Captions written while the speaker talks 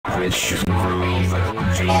Which groove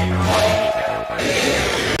do you like?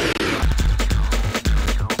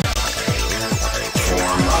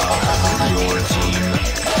 Form up your team.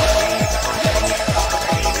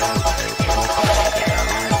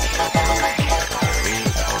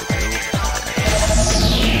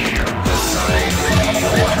 Decide the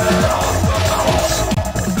order of the bounce.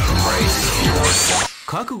 Brace yourself.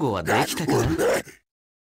 覚悟はできたか?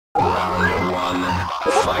 Round 1,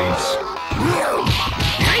 fight. Round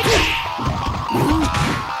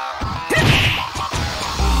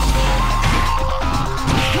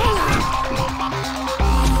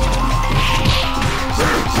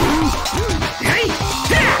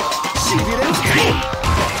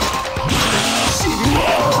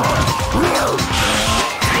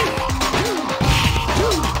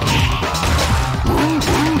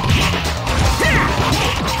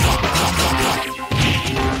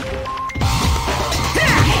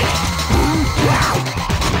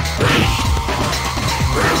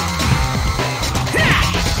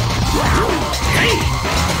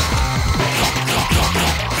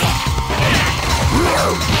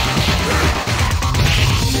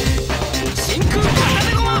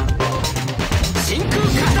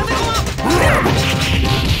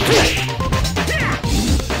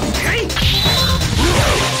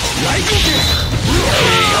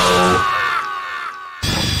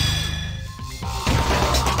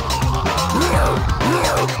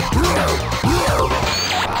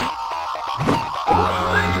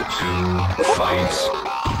 2, fight.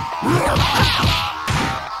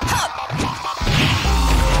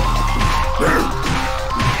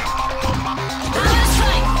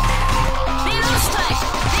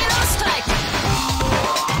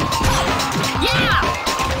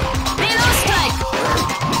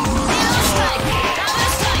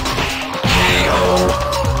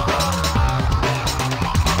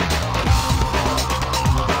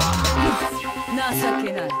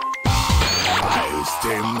 I'll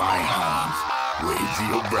stain my hands with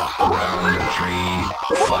your breath. Round 3,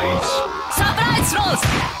 fight. Surprise throws!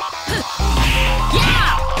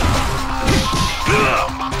 Yeah!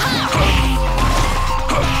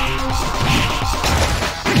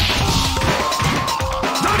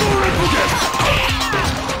 Double replicate!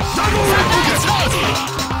 Double replicate! Surprise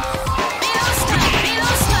throws!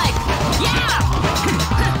 Below strike! Yeah!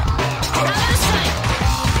 Double strike!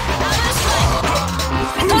 Double strike!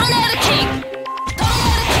 Tornado kick!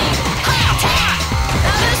 Tornado kick!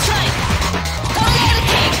 Double strike! Tornado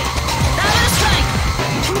kick! Double strike!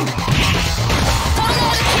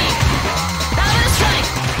 Tornado kick! Double strike!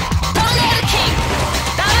 Tornado kick!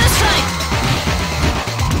 Double strike!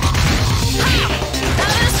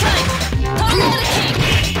 Double strike! Tornado kick!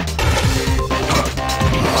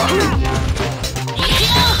 いく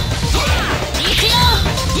よ！いくよ！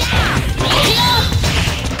いくよ！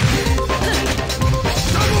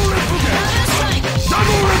 Double replicate!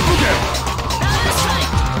 Double replicate! Double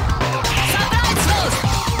strike! Surprise throws!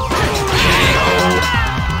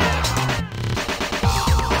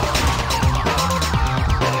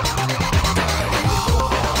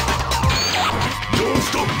 Don't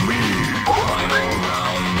stop me! Final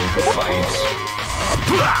round, fight.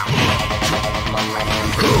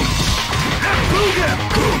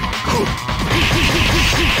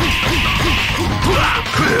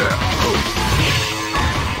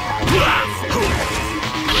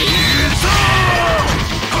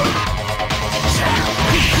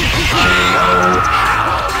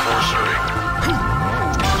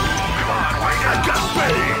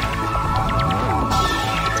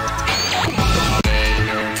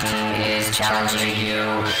 Is challenging you.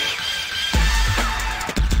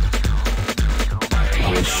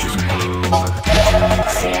 Which move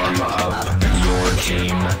form up your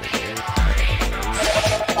team?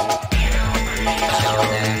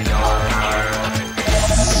 Chosen your power.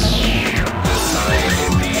 Decide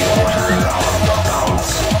the order of the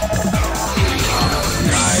bounce.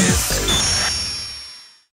 Guys.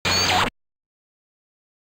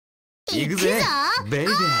 行くぜベイ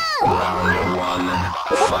ベー Round 1,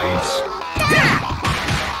 fight.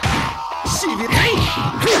 しびれ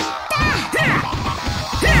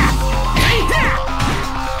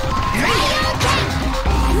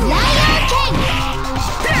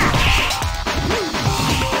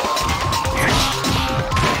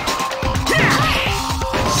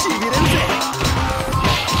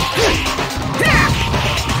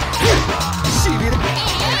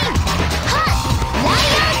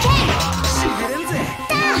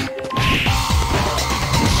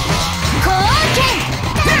こう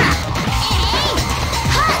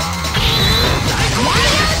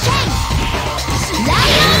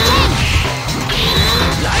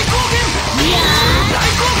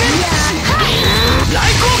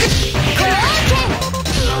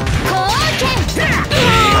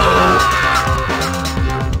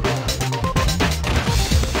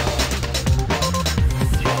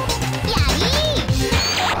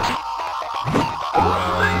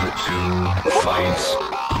Fight.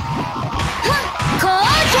 貢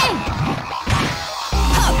献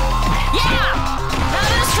やダ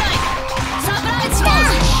ブルストライクサプライズロー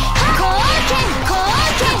ズ貢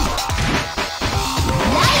献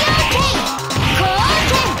ライアンケイ貢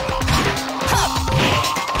献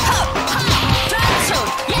トランショ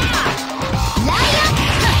ンやライアン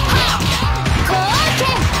貢献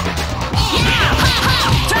や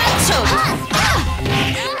トランショントラ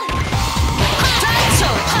ンショ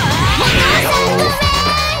ン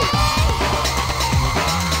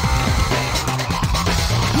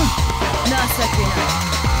情けない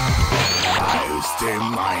I'll stay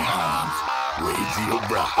my hands with your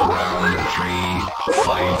breath. Round 3.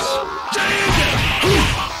 Fight.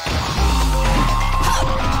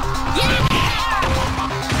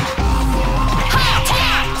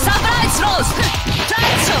 サプライズローズトラ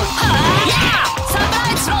ンションやサプ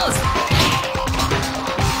ライズローズト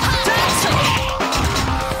ランション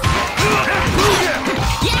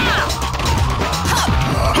や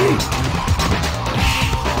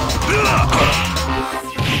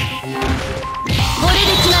これ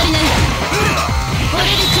で決まりねこれで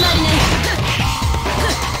決まりね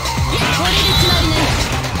これで決まりね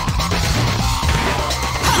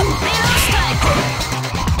メロンスタイク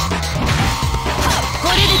こ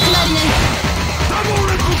れで決まりねいくよダブ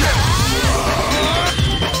ルストライ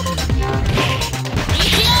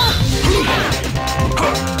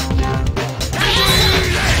ク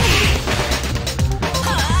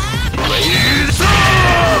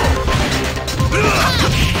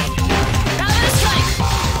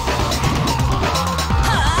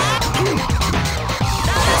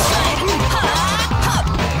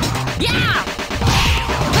や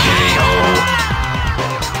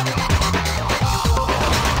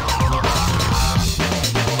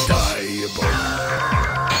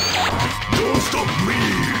Don't stop me!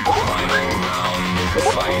 Final round.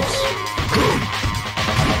 Fight.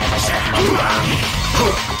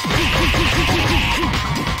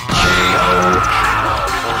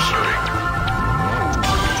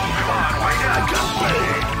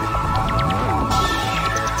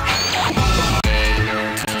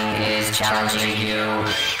 Is challenging you.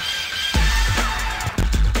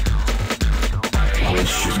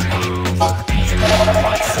 Which move do you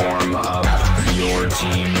form up your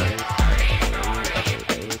team?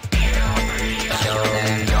 Show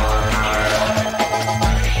them your power.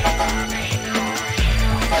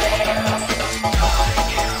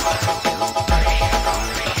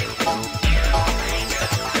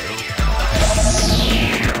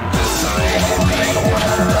 Decide the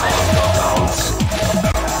order of the bouts.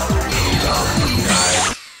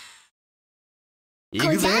 行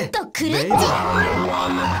くぜとくるってベイベー Round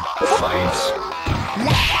 1. Fight. ラ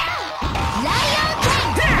イアン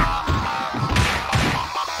ケイ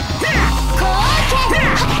貢献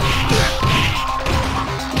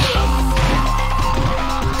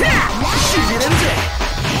しびれんぜ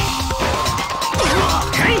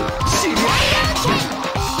はいしびれライアンケイ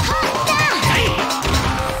ハンター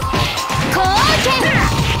貢献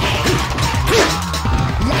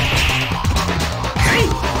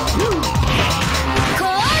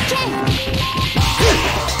貢献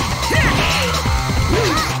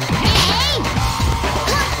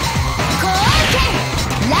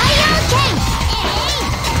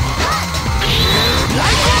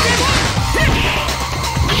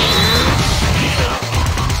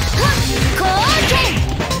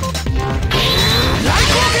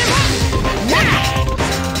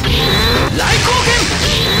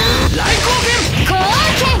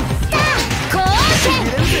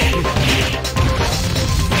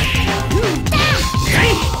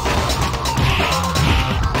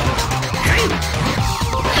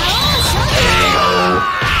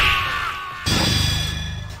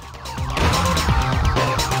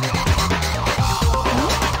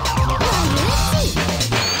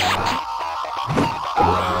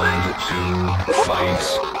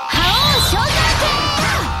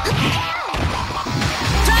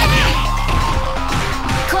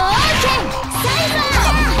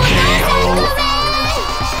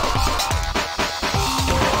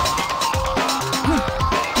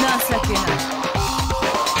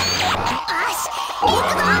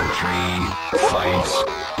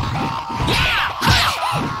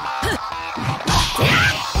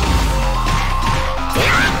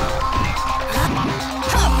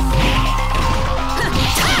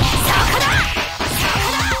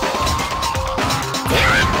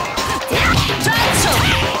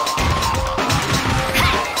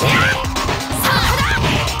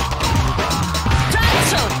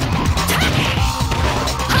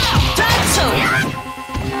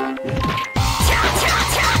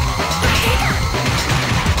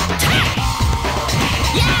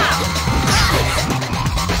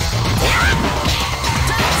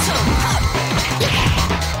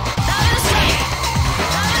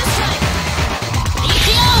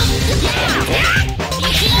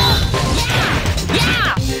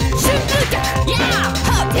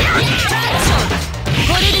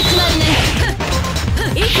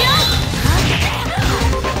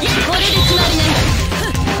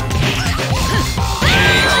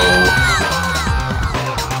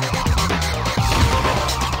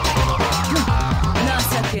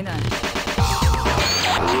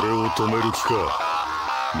か。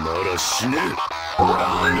なら死ね。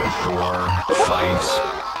Round 4,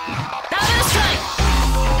 fight. ダブルストライク